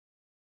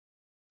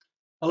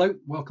Hello,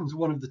 welcome to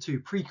one of the two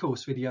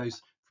pre-course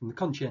videos from the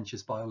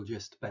conscientious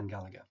biologist Ben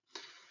Gallagher.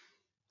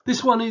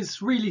 This one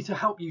is really to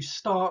help you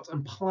start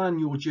and plan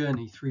your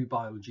journey through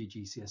biology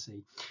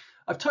GCSE.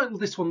 I've titled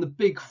this one The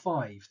Big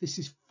Five. This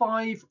is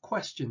 5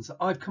 questions that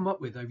I've come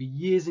up with over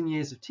years and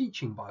years of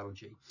teaching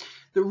biology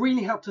that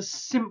really help to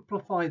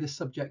simplify the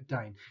subject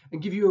down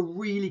and give you a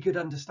really good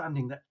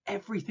understanding that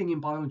everything in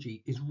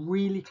biology is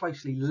really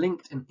closely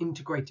linked and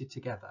integrated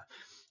together.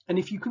 And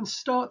if you can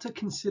start to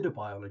consider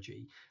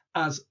biology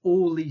as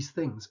all these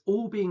things,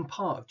 all being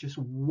part of just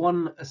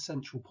one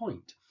essential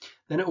point,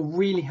 then it will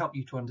really help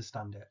you to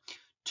understand it.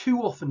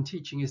 Too often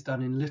teaching is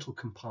done in little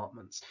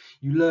compartments.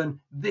 You learn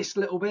this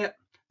little bit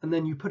and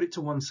then you put it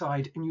to one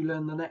side and you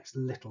learn the next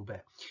little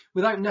bit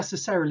without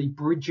necessarily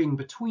bridging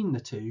between the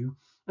two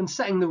and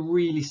setting the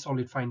really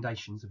solid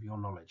foundations of your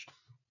knowledge.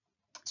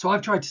 So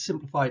I've tried to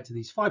simplify it to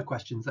these 5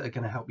 questions that are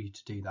going to help you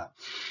to do that.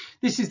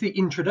 This is the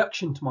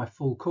introduction to my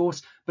full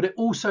course, but it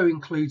also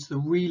includes the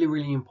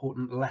really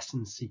important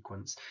lesson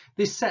sequence.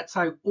 This sets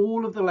out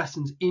all of the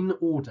lessons in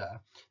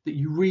order that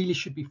you really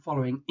should be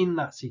following in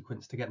that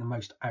sequence to get the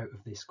most out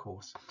of this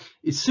course.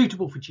 It's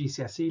suitable for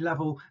GCSE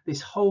level.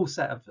 This whole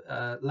set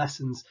of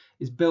lessons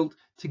is built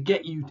to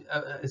get you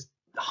as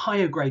high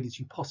a grade as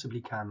you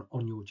possibly can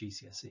on your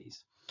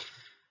GCSEs.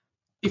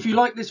 If you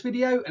like this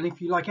video and if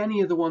you like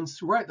any of the ones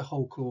throughout the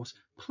whole course,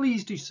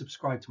 please do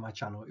subscribe to my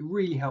channel. It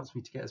really helps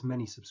me to get as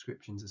many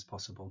subscriptions as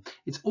possible.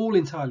 It's all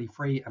entirely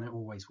free and it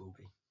always will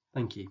be.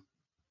 Thank you.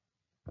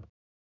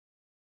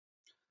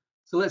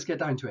 So let's get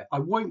down to it. I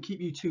won't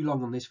keep you too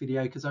long on this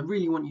video because I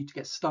really want you to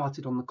get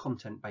started on the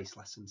content-based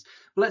lessons.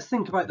 But let's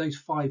think about those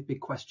 5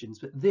 big questions.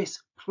 But this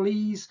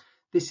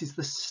is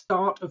the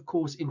start of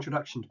course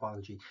introduction to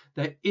biology.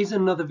 There is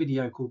another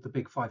video called The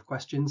Big 5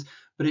 Questions,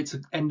 but it's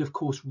an end of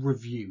course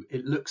review.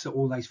 It looks at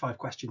all those 5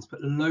 questions,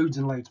 but loads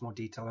and loads more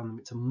detail on them.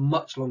 It's a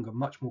much longer,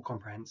 much more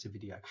comprehensive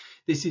video.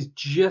 This is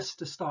just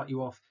to start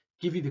you off,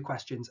 give you the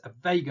questions, a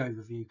vague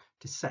overview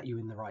to set you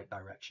in the right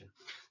direction.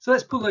 So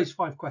let's pull those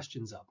 5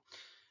 questions up.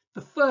 The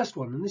first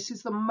one, and this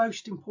is the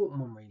most important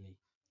one really,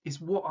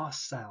 is what are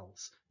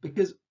cells?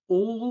 Because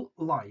all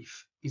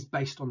life is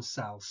based on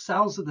cells.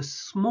 Cells are the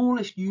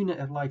smallest unit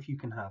of life you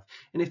can have.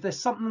 And if there's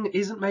something that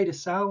isn't made of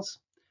cells,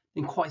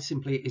 then quite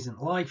simply it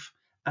isn't life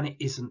and it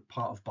isn't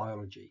part of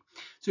biology.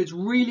 So it's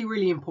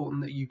really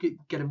important that you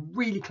get a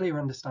really clear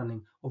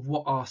understanding of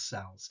what are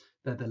cells.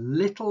 They're the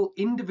little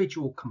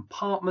individual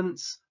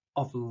compartments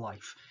of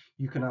life.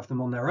 You can have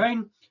them on their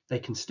own. They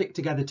can stick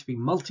together to be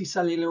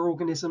multicellular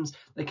organisms.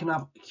 They can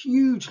have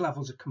huge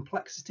levels of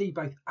complexity,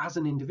 both as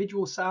an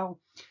individual cell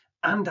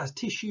and as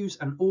tissues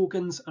and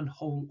organs and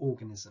whole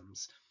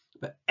organisms.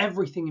 But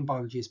everything in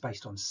biology is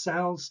based on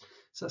cells.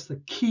 So that's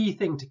the key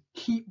thing to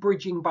keep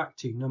bridging back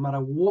to. No matter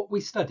what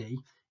we study,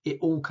 it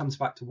all comes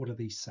back to what are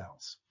these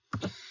cells.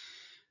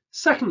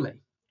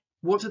 Secondly,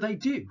 what do they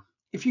do?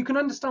 If you can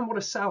understand what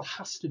a cell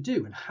has to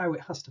do and how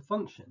it has to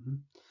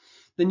function,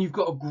 then you've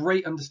got a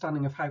great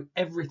understanding of how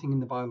everything in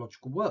the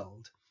biological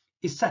world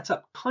is set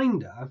up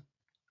kinda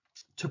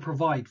to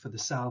provide for the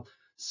cell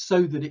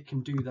so that it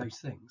can do those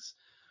things.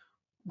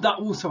 That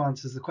also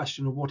answers the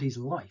question of what is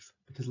life,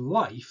 because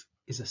life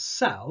is a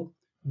cell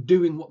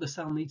doing what the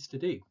cell needs to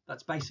do.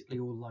 That's basically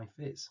all life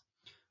is.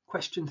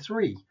 Question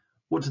 3,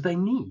 what do they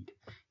need?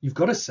 You've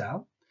got a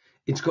cell,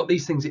 it's got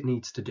these things it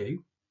needs to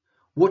do.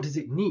 What does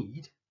it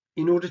need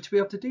in order to be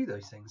able to do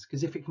those things?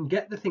 Because if it can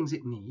get the things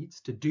it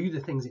needs to do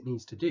the things it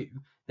needs to do,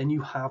 then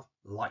you have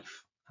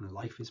life, and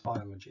life is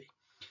biology.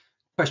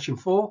 Question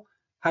 4,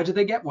 how do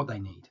they get what they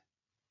need?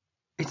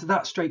 It's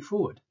that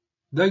straightforward.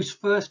 Those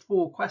first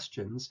 4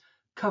 questions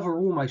cover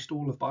almost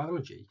all of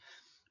biology,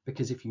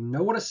 because if you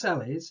know what a cell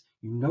is,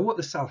 you know what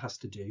the cell has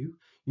to do,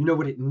 you know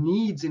what it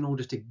needs in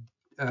order to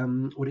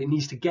what it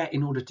needs to get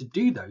in order to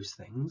do those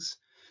things,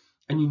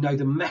 and you know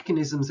the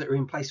mechanisms that are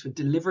in place for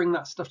delivering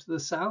that stuff to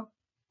the cell,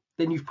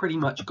 then you've pretty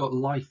much got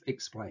life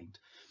explained.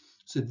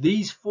 So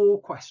these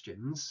 4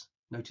 questions,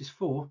 notice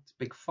 4, it's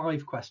big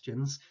 5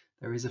 questions,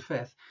 there is a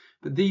 5th,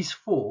 but these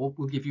 4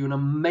 will give you an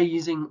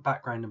amazing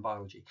background in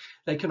biology.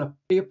 They can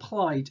be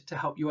applied to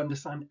help you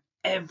understand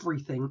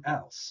everything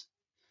else.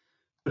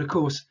 But of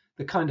course,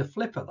 the kind of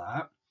flip of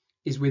that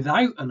is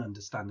without an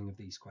understanding of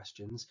these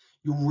questions,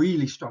 you'll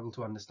really struggle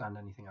to understand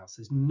anything else.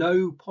 There's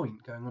no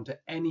point going on to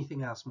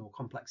anything else more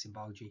complex in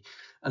biology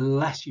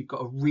unless you've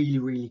got a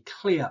really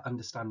clear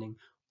understanding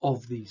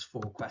of these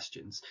 4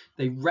 questions.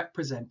 They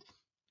represent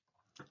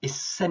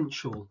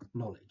essential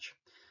knowledge.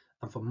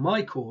 And for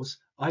my course,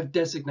 I've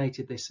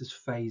designated this as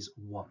phase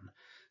 1.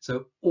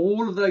 So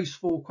all of those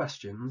 4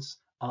 questions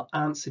are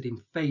answered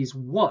in phase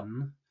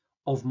 1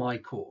 of my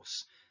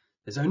course.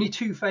 There's only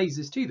 2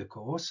 phases to the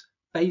course.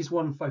 Phase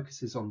 1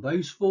 focuses on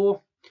those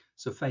 4.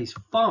 So phase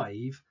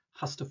 5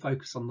 has to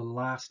focus on the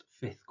last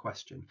 5th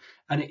question.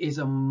 And it is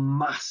a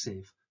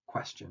massive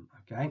question,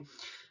 okay?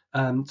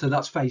 So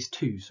that's phase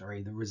 2,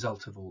 sorry, the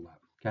result of all that,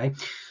 okay?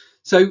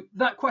 So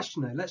that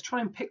question though, let's try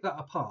and pick that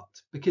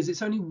apart because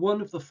it's only one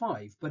of the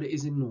 5, but it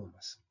is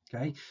enormous.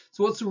 Okay,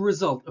 so what's the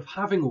result of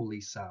having all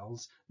these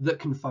cells that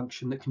can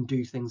function, that can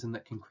do things, and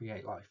that can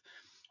create life?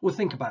 Well,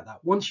 think about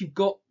that. Once you've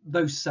got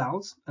those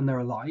cells and they're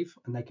alive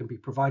and they can be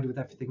provided with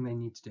everything they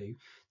need to do,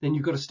 then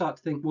you've got to start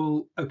to think,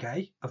 well,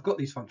 okay, I've got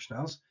these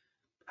functionals.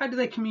 How do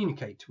they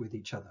communicate with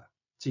each other?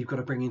 So you've got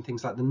to bring in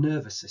things like the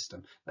nervous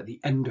system, like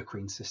the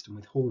endocrine system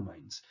with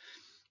hormones.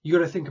 You've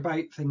got to think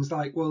about things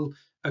like, well,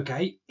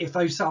 okay, if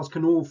those cells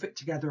can all fit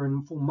together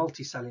and form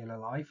multicellular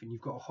life and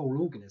you've got a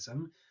whole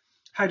organism,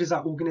 how does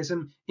that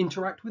organism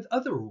interact with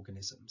other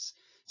organisms?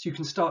 So you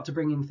can start to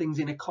bring in things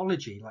in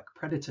ecology, like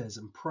predators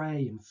and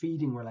prey and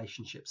feeding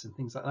relationships and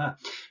things like that.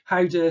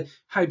 How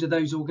do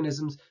those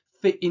organisms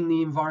fit in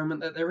the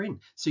environment that they're in?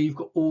 So you've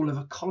got all of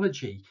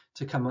ecology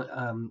to come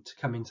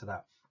into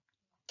that.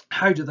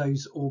 How do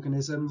those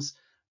organisms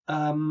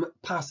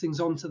pass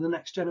things on to the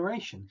next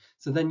generation?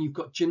 So then you've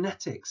got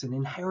genetics and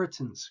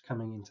inheritance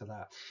coming into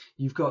that.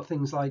 You've got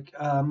things like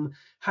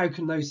how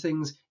can those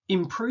things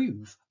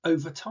improve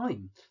over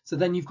time? So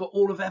then you've got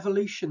all of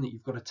evolution that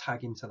you've got to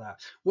tag into that.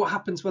 What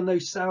happens when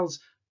those cells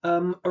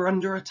are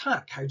under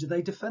attack? How do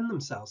they defend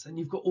themselves? And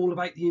you've got all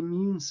about the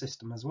immune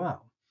system as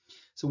well.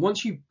 So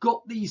once you've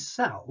got these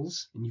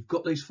cells and you've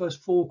got those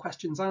first 4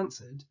 questions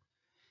answered,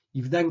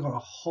 you've then got a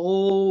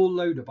whole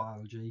load of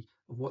biology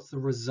of what's the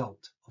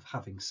result of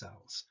having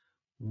cells.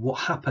 What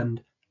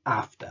happened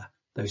after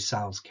those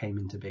cells came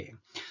into being?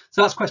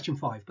 So that's question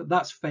 5, but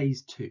that's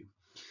phase 2.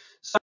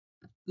 So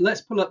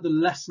let's pull up the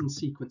lesson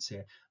sequence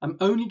here. I'm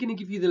only going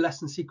to give you the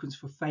lesson sequence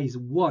for phase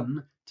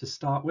 1 to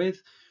start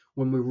with.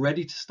 When we're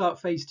ready to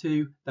start phase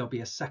 2, there'll be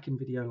a second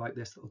video like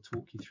this that will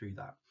talk you through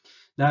that.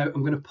 Now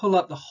I'm going to pull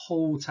up the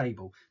whole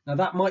table. Now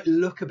that might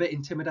look a bit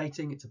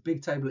intimidating. It's a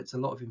big table, it's a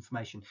lot of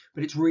information,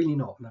 but it's really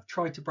not. And I've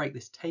tried to break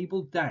this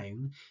table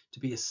down to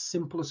be as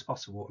simple as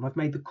possible. And I've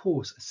made the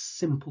course as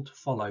simple to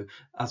follow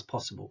as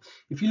possible.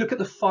 If you look at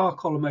the far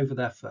column over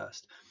there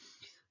first,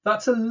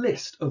 that's a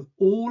list of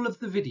all of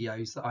the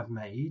videos that I've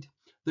made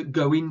that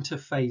go into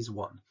phase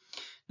 1.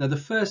 Now the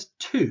first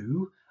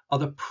 2 are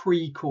the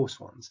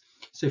pre-course ones.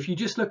 So if you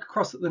just look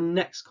across at the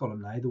next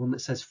column now, the one that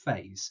says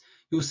phase,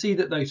 you'll see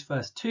that those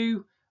first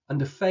 2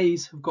 under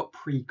phase have got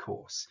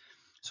pre-course.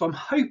 So I'm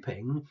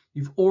hoping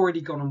you've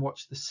already gone and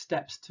watched the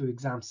steps to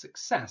exam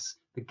success,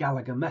 the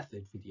Gallagher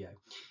method video.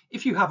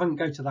 If you haven't,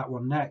 go to that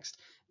one next,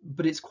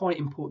 but it's quite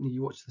important that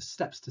you watch the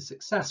steps to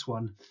success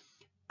one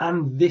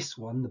and this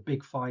one, the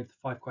big 5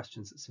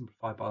 questions that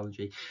simplify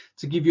biology,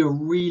 to give you a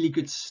really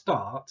good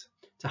start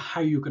to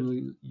how you're going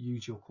to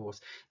use your course.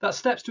 That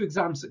steps to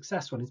exam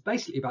success one is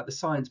basically about the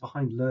science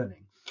behind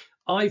learning.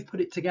 I've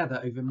put it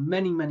together over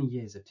many, many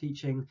years of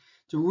teaching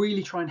to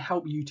really try and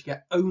help you to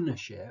get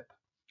ownership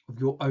of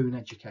your own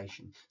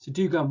education. So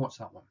do go and watch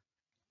that one.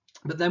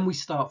 But then we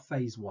start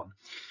phase 1.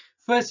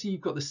 Firstly, you've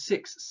got the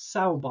 6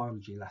 cell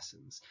biology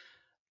lessons.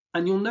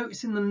 And you'll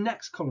notice in the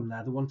next column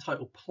there, the one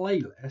titled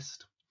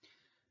playlist,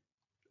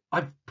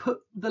 I've put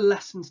the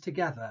lessons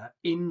together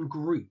in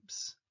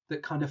groups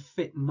that kind of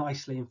fit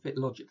nicely and fit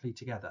logically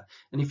together.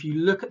 And if you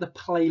look at the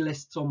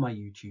playlists on my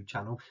YouTube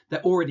channel,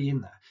 they're already in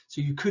there. So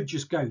you could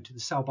just go to the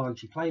cell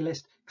biology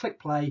playlist,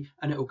 click play,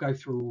 and it will go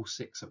through all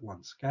 6 at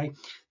once. Okay,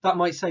 that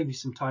might save you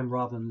some time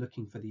rather than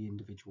looking for the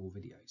individual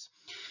videos.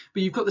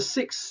 But you've got the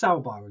 6 cell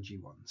biology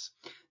ones.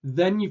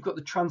 Then you've got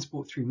the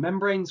transport through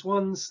membranes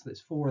ones.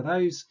 There's 4 of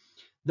those.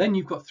 Then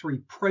you've got 3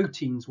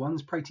 proteins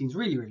ones. Proteins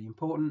really, really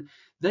important.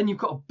 Then you've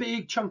got a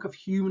big chunk of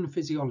human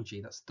physiology.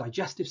 That's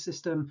digestive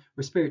system,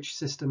 respiratory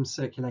system,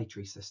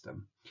 circulatory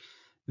system.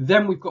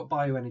 Then we've got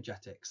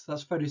bioenergetics.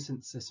 That's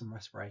photosynthesis and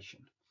respiration.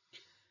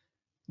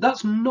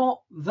 That's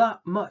not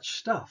that much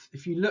stuff.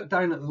 If you look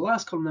down at the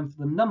last column then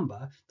for the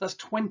number, that's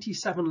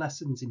 27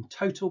 lessons in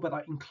total, but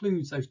that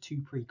includes those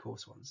 2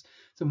 pre-course ones.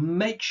 So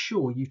make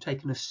sure you've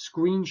taken a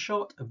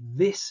screenshot of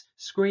this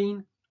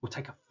screen, or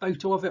take a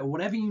photo of it, or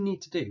whatever you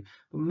need to do,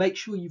 but make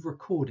sure you've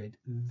recorded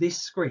this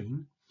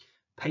screen,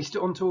 paste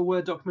it onto a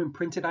Word document,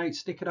 print it out,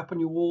 stick it up on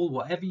your wall,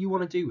 whatever you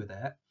want to do with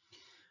it.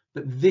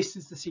 But this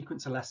is the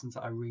sequence of lessons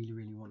that I really,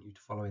 really want you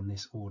to follow in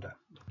this order.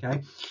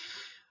 Okay.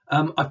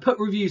 I've put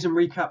reviews and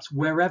recaps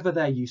wherever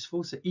they're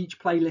useful. So each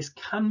playlist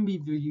can be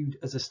viewed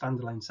as a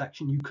standalone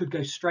section. You could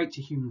go straight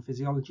to human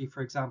physiology,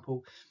 for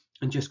example,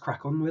 and just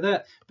crack on with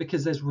it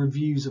because there's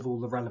reviews of all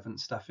the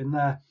relevant stuff in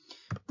there.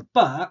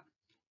 But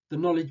the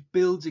knowledge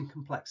builds in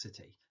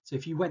complexity. So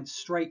if you went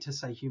straight to,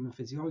 say, human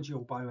physiology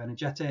or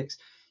bioenergetics,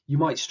 you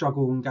might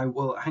struggle and go,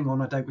 well, hang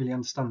on, I don't really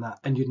understand that.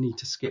 And you'd need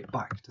to skip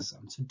back to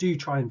some. So do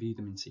try and view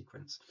them in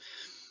sequence.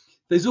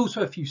 There's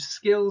also a few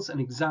skills and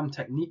exam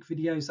technique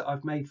videos that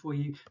I've made for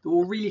you that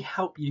will really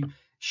help you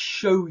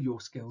show your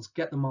skills,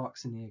 get the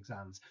marks in the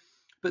exams.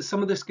 But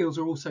some of the skills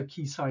are also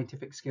key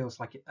scientific skills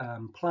like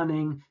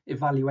planning,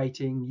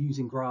 evaluating,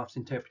 using graphs,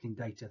 interpreting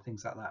data,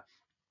 things like that.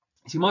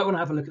 So you might want to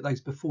have a look at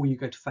those before you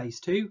go to phase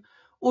 2,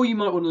 or you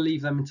might want to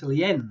leave them until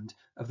the end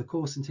of the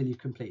course until you've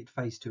completed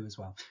phase 2 as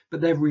well.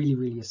 But they're really,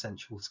 really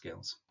essential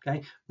skills.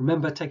 Okay,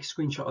 remember, take a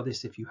screenshot of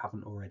this if you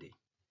haven't already.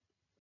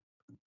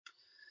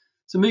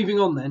 So moving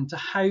on then to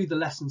how the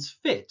lessons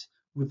fit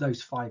with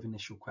those 5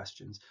 initial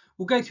questions.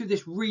 We'll go through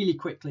this really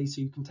quickly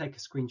so you can take a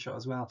screenshot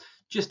as well,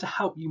 just to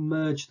help you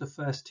merge the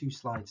first 2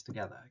 slides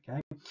together,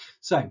 okay?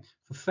 So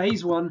for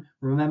phase 1,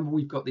 remember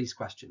we've got these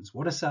questions.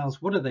 What are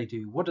cells? What do they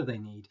do? What do they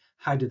need?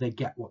 How do they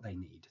get what they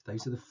need?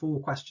 Those are the 4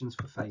 questions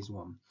for phase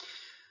 1.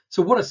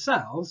 So what are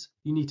cells?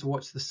 You need to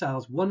watch the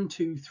cells 1,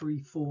 2, 3,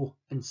 4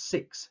 and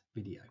 6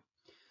 video.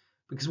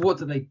 Because what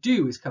do they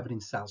do is covered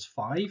in cells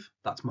 5,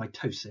 that's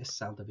mitosis,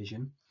 cell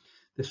division,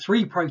 the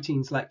 3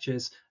 proteins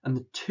lectures and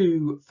the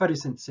 2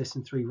 photosynthesis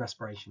and 3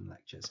 respiration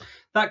lectures.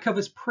 That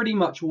covers pretty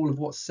much all of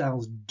what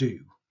cells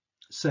do,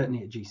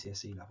 certainly at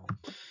GCSE level.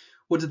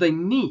 What do they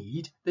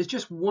need? There's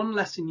just one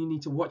lesson you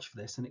need to watch for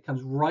this, and it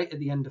comes right at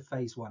the end of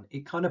phase 1.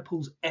 It kind of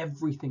pulls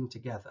everything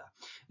together.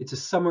 It's a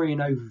summary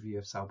and overview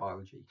of cell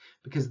biology,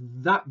 because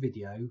that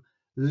video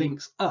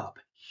links up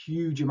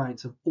huge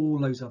amounts of all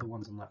those other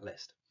ones on that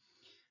list.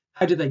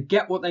 How do they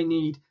get what they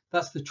need?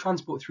 That's the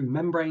transport through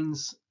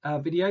membranes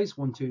videos,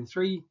 1, 2 and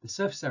 3, the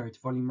surface area to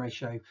volume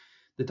ratio,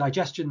 the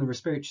digestion, the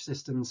respiratory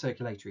system, and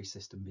circulatory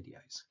system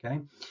videos,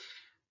 okay?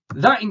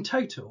 That in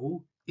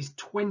total is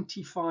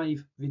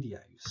 25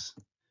 videos,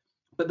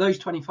 but those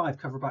 25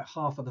 cover about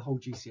half of the whole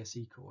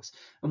GCSE course.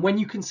 And when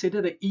you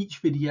consider that each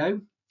video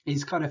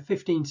is kind of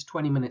 15 to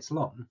 20 minutes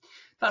long,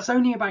 that's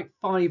only about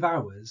 5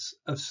 hours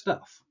of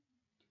stuff.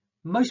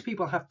 Most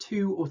people have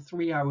 2 or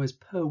 3 hours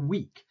per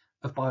week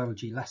of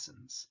biology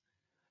lessons.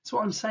 So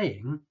what I'm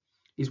saying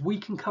is we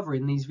can cover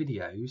in these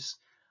videos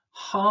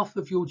half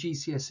of your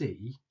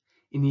GCSE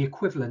in the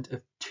equivalent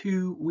of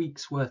 2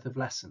 weeks worth of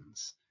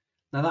lessons.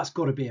 Now that's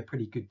got to be a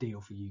pretty good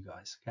deal for you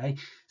guys, okay?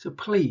 So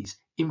please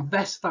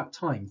invest that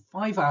time,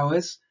 5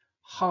 hours,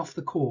 half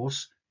the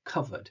course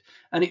covered.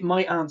 And it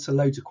might answer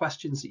loads of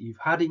questions that you've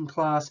had in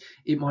class.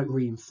 It might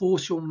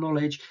reinforce your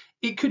knowledge.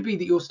 It could be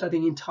that you're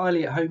studying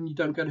entirely at home, you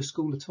don't go to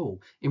school at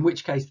all, in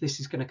which case this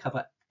is going to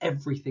cover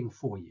everything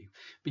for you.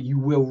 But you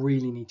will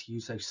really need to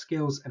use those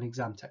skills and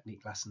exam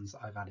technique lessons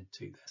that I've added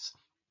to this.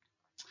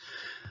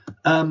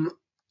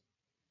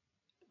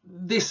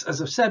 This,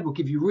 as I've said, will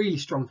give you really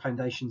strong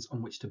foundations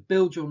on which to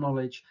build your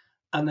knowledge.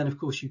 And then, of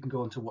course, you can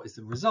go on to what is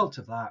the result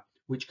of that,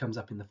 which comes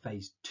up in the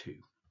phase 2.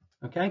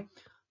 Okay,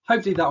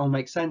 hopefully that all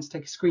makes sense.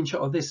 Take a screenshot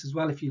of this as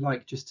well if you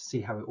like, just to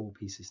see how it all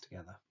pieces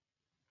together.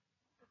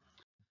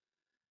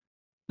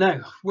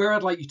 Now, where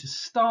I'd like you to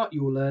start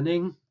your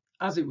learning,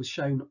 as it was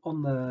shown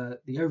on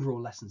the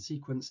overall lesson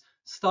sequence,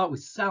 start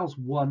with cells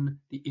 1,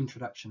 the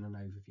introduction and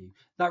overview.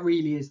 That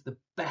really is the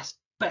best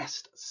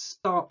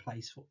start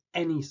place for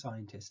any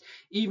scientist.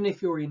 Even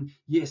if you're in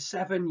year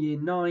 7, year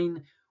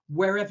 9,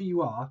 wherever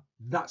you are,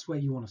 that's where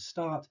you want to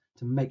start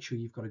to make sure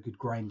you've got a good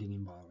grounding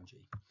in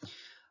biology.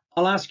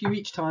 I'll ask you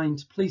each time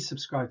to please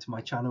subscribe to my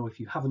channel if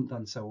you haven't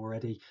done so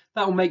already.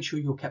 That will make sure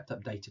you're kept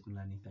updated on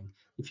anything.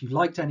 If you've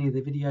liked any of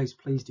the videos,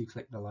 please do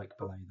click the like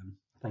below them.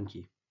 Thank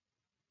you.